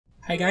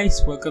Hi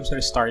guys, welcome to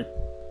Restart.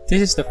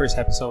 This is the first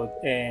episode,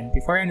 and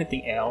before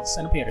anything else,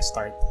 ano ba yung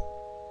Restart?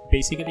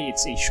 Basically,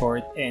 it's a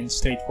short and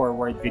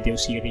straightforward video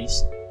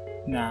series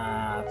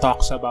na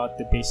talks about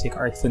the basic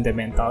art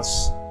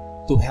fundamentals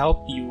to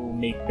help you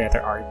make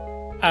better art.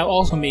 I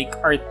also make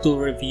art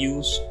tool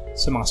reviews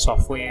sa mga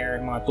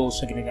software, mga tools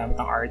na ginagamit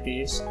ng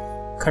artists,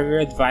 career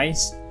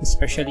advice,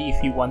 especially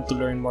if you want to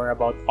learn more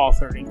about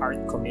offering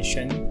art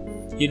commission.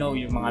 You know,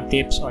 yung mga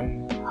tips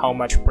on how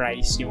much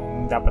price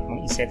yung dapat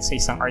mong iset sa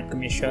isang art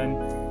commission,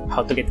 how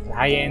to get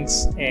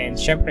clients, and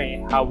syempre,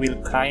 how will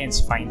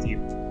clients find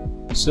you.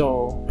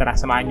 So, tara,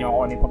 samahan nyo ako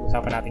ano yung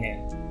pag-usapan natin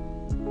ngayon.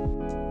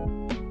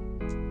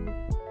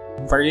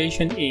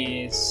 Variation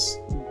is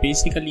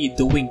basically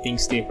doing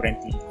things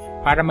differently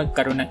para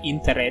magkaroon ng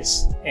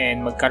interest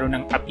and magkaroon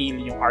ng appeal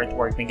yung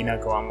artwork na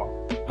ginagawa mo.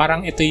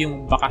 Parang ito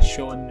yung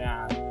bakasyon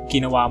na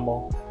ginawa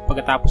mo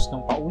pagkatapos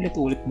ng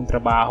paulit-ulit mong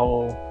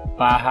trabaho,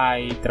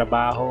 bahay,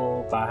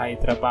 trabaho.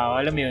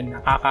 Alam mo yun,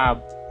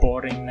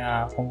 nakaka-boring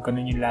na kung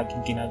ganun yung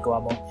laging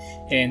ginagawa mo.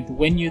 And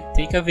when you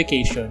take a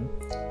vacation,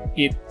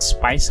 it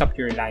spices up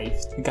your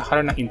life,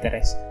 nagkakaroon ng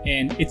interest.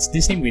 And it's the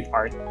same with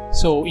art.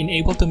 So, in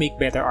able to make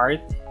better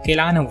art,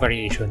 kailangan ng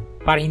variation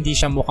para hindi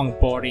siya mukhang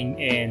boring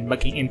and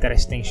maging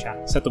interesting siya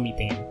sa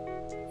tumitingin.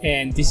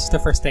 And this is the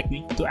first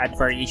technique to add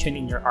variation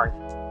in your art.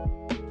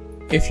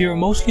 If you're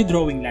mostly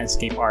drawing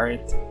landscape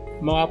art,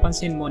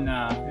 mapapansin mo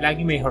na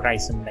lagi may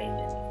horizon line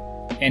yan.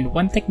 And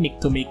one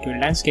technique to make your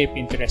landscape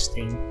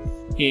interesting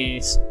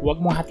is wag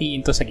mong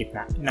hatiin to sa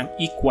gitna ng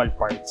equal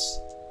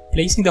parts.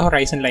 Placing the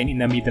horizon line in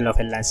the middle of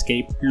a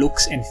landscape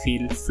looks and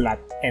feel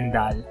flat and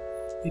dull.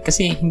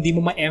 Kasi hindi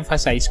mo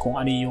ma-emphasize kung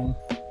ano yung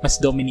mas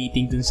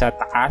dominating dun sa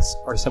taas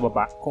or sa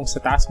baba. Kung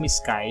sa taas mo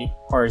sky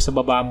or sa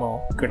baba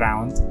mo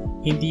ground,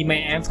 hindi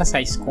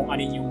ma-emphasize kung ano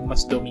yung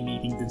mas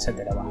dominating dun sa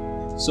dalawa.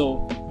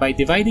 So, by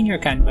dividing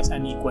your canvas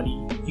unequally,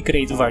 you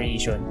create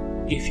variation.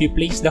 If you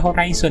place the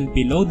horizon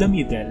below the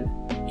middle,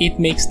 it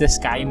makes the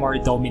sky more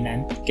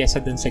dominant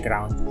kesa dun sa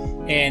ground.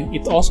 And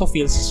it also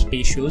feels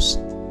spacious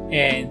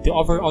and the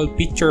overall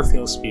picture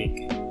feels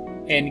big.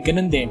 And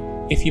ganun din,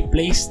 if you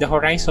place the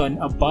horizon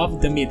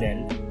above the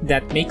middle,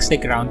 that makes the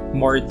ground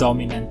more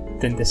dominant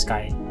than the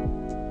sky.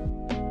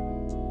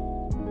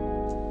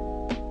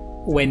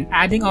 When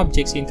adding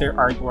objects into your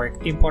artwork,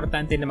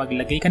 importante na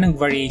maglagay ka ng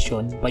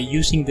variation by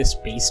using the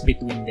space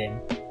between them.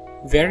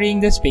 Varying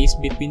the space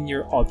between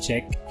your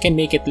object can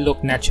make it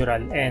look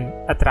natural and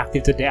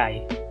attractive to the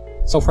eye.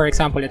 So for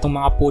example, itong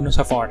mga puno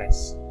sa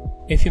forest.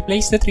 If you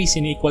place the trees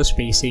in equal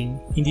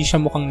spacing, hindi siya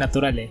mukhang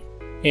natural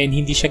and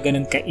hindi siya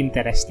ganun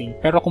ka-interesting.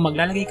 Pero kung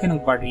maglalagay ka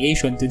ng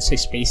variation dun sa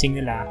spacing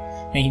nila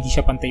na hindi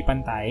siya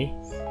pantay-pantay,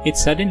 it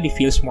suddenly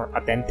feels more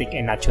authentic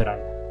and natural.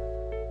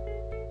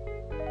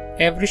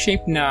 Every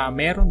shape na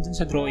meron dun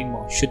sa drawing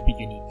mo should be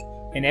unique.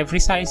 And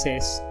every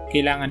sizes,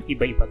 kailangan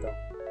iba-iba to.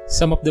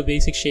 Some of the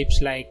basic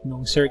shapes like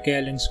nung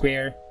circle and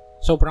square,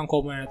 sobrang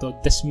common na to,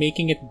 thus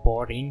making it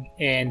boring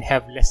and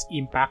have less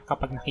impact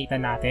kapag nakita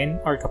natin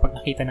or kapag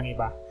nakita ng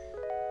iba.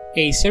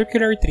 A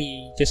circular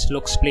tree just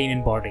looks plain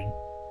and boring.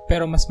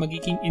 Pero mas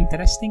magiging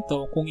interesting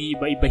to kung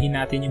iiba-ibahin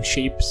natin yung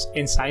shapes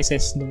and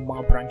sizes ng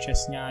mga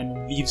branches niya,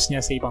 ng leaves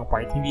niya sa ibang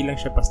part, hindi lang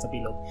siya basta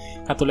bilog.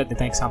 Katulad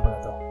nitong example na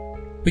to.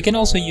 We can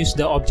also use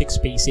the object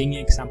spacing,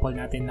 yung example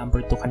natin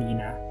number 2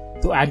 kanina,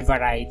 to add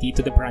variety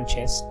to the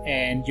branches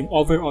and yung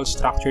overall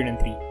structure ng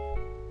tree.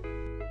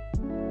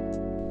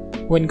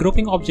 When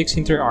grouping objects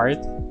into your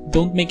art,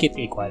 don't make it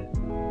equal.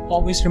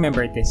 Always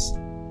remember this,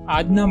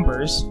 odd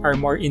numbers are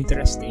more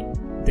interesting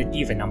than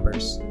even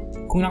numbers.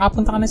 Kung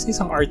nakapunta ka na sa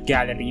isang art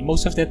gallery,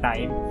 most of the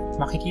time,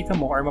 makikita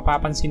mo or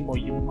mapapansin mo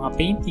yung mga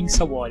paintings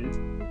sa wall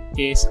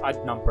is odd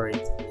numbered.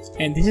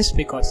 And this is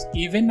because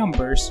even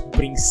numbers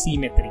bring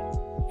symmetry.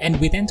 And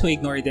we tend to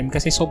ignore them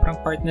kasi sobrang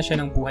part na siya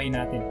ng buhay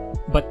natin.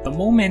 But the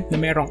moment na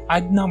merong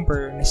odd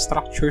number na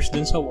structures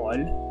dun sa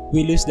wall,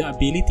 we lose the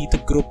ability to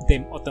group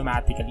them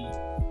automatically.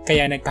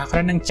 Kaya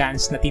nagkakaroon ng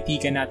chance na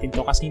titigan natin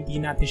to kasi hindi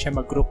natin siya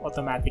mag-group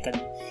automatically.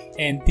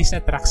 And this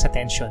attracts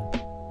attention.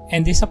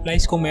 And this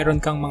applies kung meron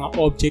kang mga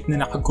object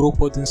na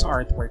nakagrupo dun sa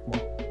artwork mo.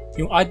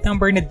 Yung odd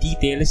number na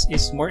details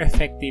is more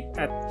effective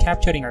at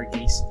capturing our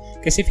gaze.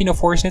 Kasi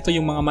fino-force nito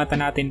yung mga mata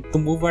natin to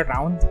move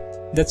around.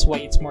 That's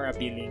why it's more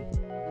appealing.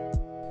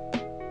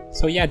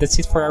 So yeah, that's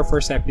it for our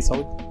first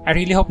episode. I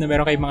really hope na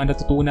meron kayong mga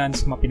natutunan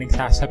sa mga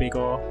pinagsasabi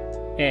ko.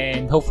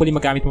 And hopefully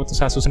magamit mo ito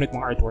sa susunod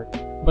mong artwork.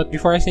 But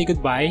before I say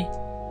goodbye,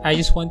 I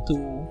just want to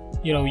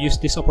use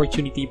this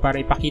opportunity para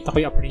ipakita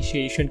ko yung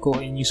appreciation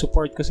ko and yung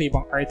support ko sa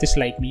ibang artists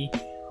like me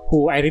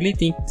who I really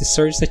think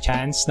deserves a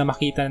chance na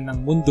makita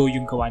ng mundo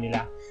yung gawa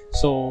nila.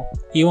 So,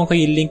 iwan ko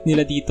yung link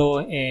nila dito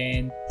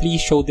and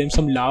please show them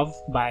some love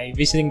by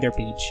visiting their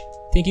page.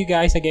 Thank you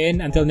guys again.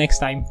 Until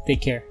next time,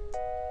 take care.